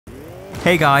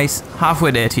Hey guys,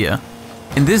 Halfway Dead here.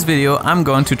 In this video I'm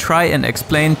going to try and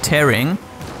explain tearing,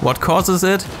 what causes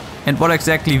it, and what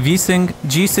exactly VSync,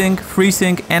 GSync,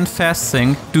 Freesync and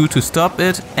FastSync do to stop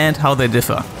it and how they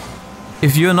differ.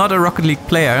 If you're not a Rocket League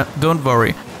player, don't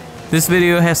worry. This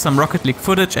video has some Rocket League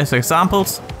footage as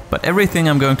examples, but everything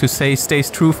I'm going to say stays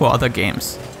true for other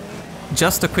games.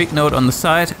 Just a quick note on the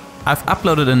side, I've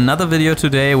uploaded another video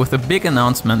today with a big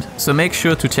announcement, so make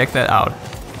sure to check that out.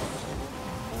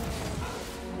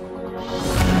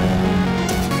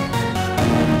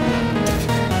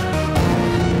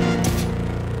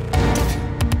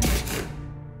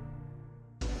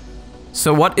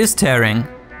 So what is tearing?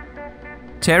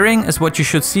 Tearing is what you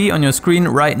should see on your screen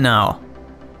right now.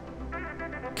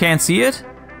 Can't see it?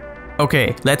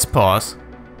 Okay, let's pause.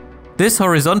 This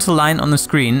horizontal line on the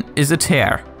screen is a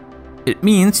tear. It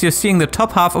means you're seeing the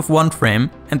top half of one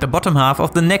frame and the bottom half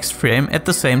of the next frame at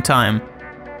the same time.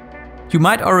 You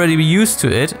might already be used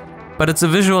to it, but it's a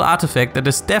visual artifact that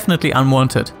is definitely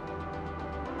unwanted.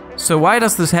 So why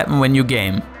does this happen when you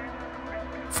game?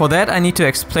 For that I need to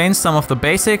explain some of the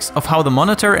basics of how the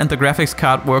monitor and the graphics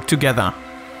card work together.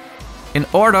 In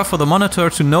order for the monitor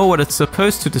to know what it's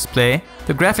supposed to display,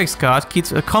 the graphics card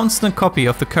keeps a constant copy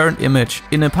of the current image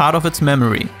in a part of its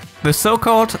memory, the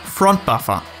so-called front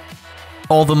buffer.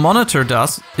 All the monitor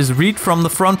does is read from the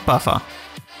front buffer,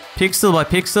 pixel by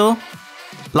pixel,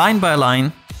 line by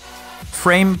line,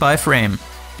 frame by frame.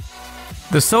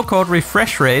 The so-called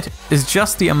refresh rate is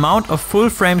just the amount of full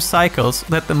frame cycles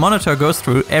that the monitor goes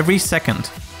through every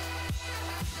second.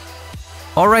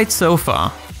 Alright so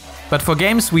far, but for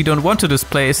games we don't want to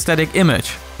display a static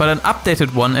image, but an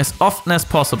updated one as often as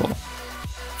possible.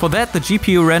 For that the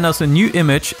GPU renders a new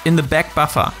image in the back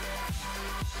buffer.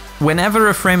 Whenever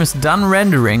a frame is done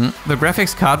rendering, the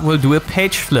graphics card will do a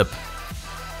page flip.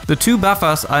 The two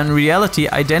buffers are in reality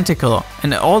identical,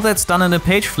 and all that's done in a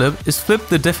page flip is flip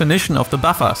the definition of the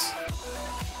buffers.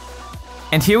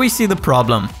 And here we see the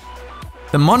problem.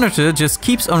 The monitor just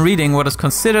keeps on reading what is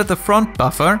considered the front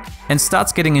buffer and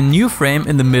starts getting a new frame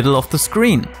in the middle of the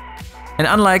screen. And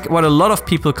unlike what a lot of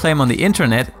people claim on the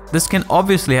internet, this can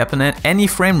obviously happen at any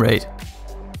frame rate.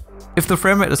 If the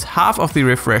frame rate is half of the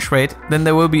refresh rate, then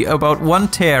there will be about one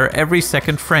tear every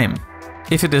second frame.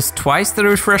 If it is twice the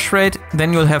refresh rate,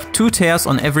 then you'll have 2 tears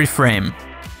on every frame.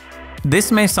 This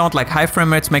may sound like high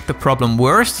frame rates make the problem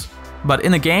worse, but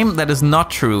in a game that is not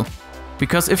true.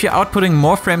 Because if you're outputting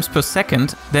more frames per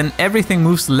second, then everything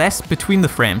moves less between the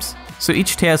frames, so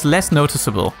each tear is less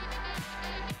noticeable.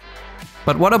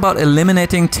 But what about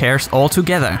eliminating tears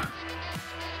altogether?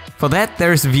 For that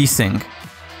there is VSync.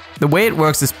 The way it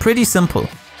works is pretty simple.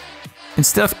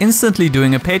 Instead of instantly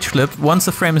doing a page flip once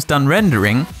a frame is done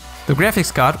rendering, the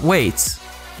graphics card waits.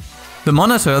 The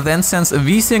monitor then sends a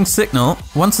VSync signal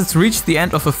once it's reached the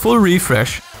end of a full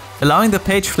refresh, allowing the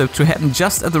page flip to happen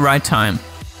just at the right time.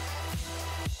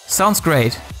 Sounds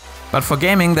great, but for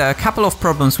gaming there are a couple of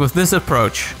problems with this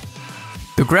approach.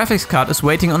 The graphics card is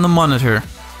waiting on the monitor,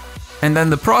 and then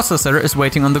the processor is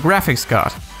waiting on the graphics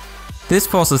card. This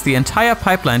forces the entire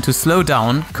pipeline to slow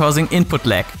down, causing input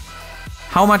lag.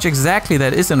 How much exactly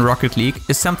that is in Rocket League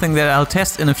is something that I'll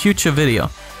test in a future video,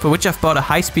 for which I've bought a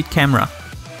high-speed camera.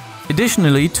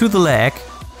 Additionally to the lag,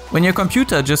 when your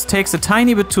computer just takes a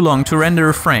tiny bit too long to render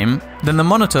a frame, then the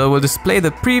monitor will display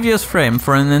the previous frame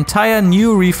for an entire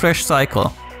new refresh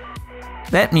cycle.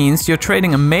 That means you're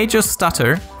trading a major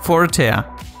stutter for a tear.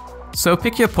 So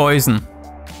pick your poison.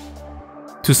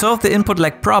 To solve the input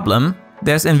lag problem,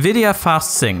 there's NVIDIA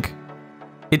FastSync.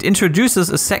 It introduces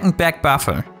a second back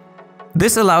buffer.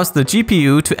 This allows the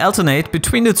GPU to alternate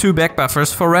between the two back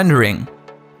buffers for rendering,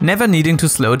 never needing to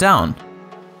slow down.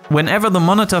 Whenever the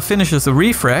monitor finishes a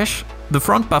refresh, the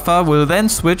front buffer will then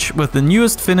switch with the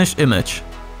newest finished image.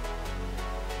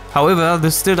 However,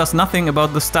 this still does nothing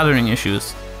about the stuttering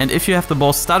issues, and if you have the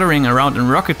ball stuttering around in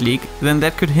Rocket League, then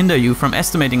that could hinder you from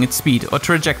estimating its speed or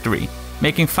trajectory,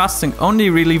 making FastSync only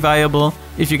really viable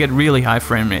if you get really high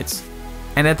frame rates.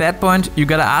 And at that point, you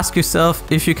gotta ask yourself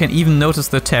if you can even notice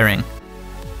the tearing.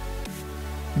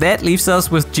 That leaves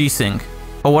us with GSync,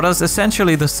 or what is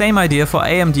essentially the same idea for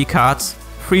AMD cards,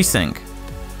 Freesync.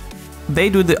 They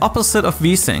do the opposite of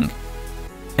VSync.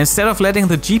 Instead of letting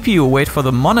the GPU wait for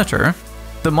the monitor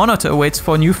waits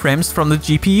for new frames from the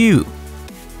GPU.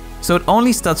 So it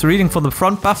only starts reading for the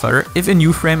front buffer if a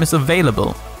new frame is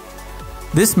available.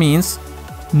 This means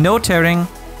no tearing,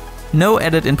 no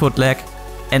added input lag,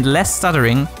 and less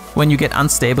stuttering when you get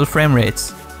unstable frame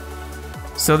rates.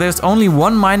 So there's only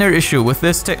one minor issue with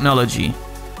this technology.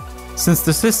 Since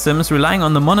the system is relying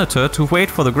on the monitor to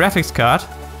wait for the graphics card,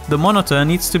 the monitor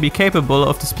needs to be capable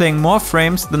of displaying more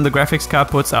frames than the graphics card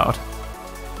puts out.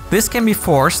 This can be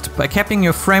forced by capping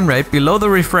your frame rate below the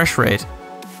refresh rate.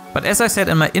 But as I said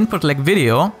in my input lag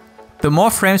video, the more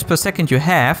frames per second you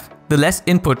have, the less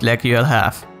input lag you'll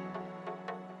have.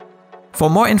 For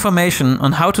more information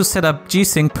on how to set up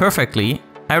G-Sync perfectly,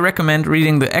 I recommend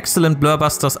reading the excellent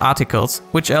Blurbusters articles,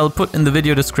 which I'll put in the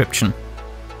video description.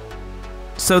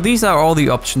 So these are all the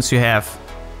options you have.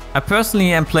 I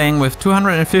personally am playing with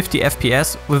 250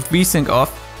 FPS with VSync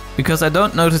off because I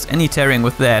don't notice any tearing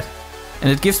with that, and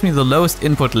it gives me the lowest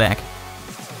input lag.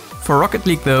 For Rocket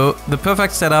League though, the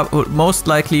perfect setup would most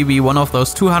likely be one of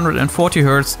those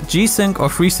 240Hz G-Sync or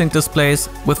Freesync displays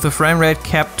with the frame rate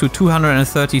capped to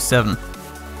 237.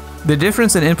 The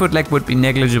difference in input lag would be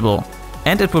negligible,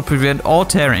 and it would prevent all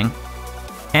tearing.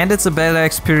 And it's a better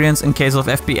experience in case of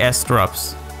FPS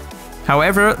drops.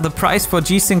 However, the price for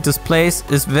G-Sync displays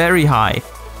is very high,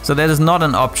 so that is not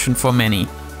an option for many.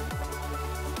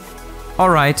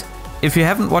 Alright, if you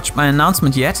haven't watched my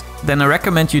announcement yet, then I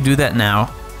recommend you do that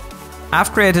now.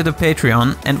 I've created a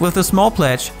Patreon, and with a small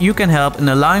pledge you can help in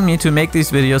allowing me to make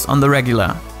these videos on the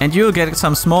regular, and you'll get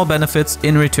some small benefits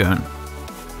in return.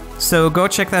 So go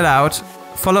check that out,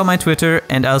 follow my Twitter,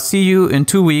 and I'll see you in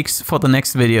 2 weeks for the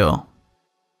next video.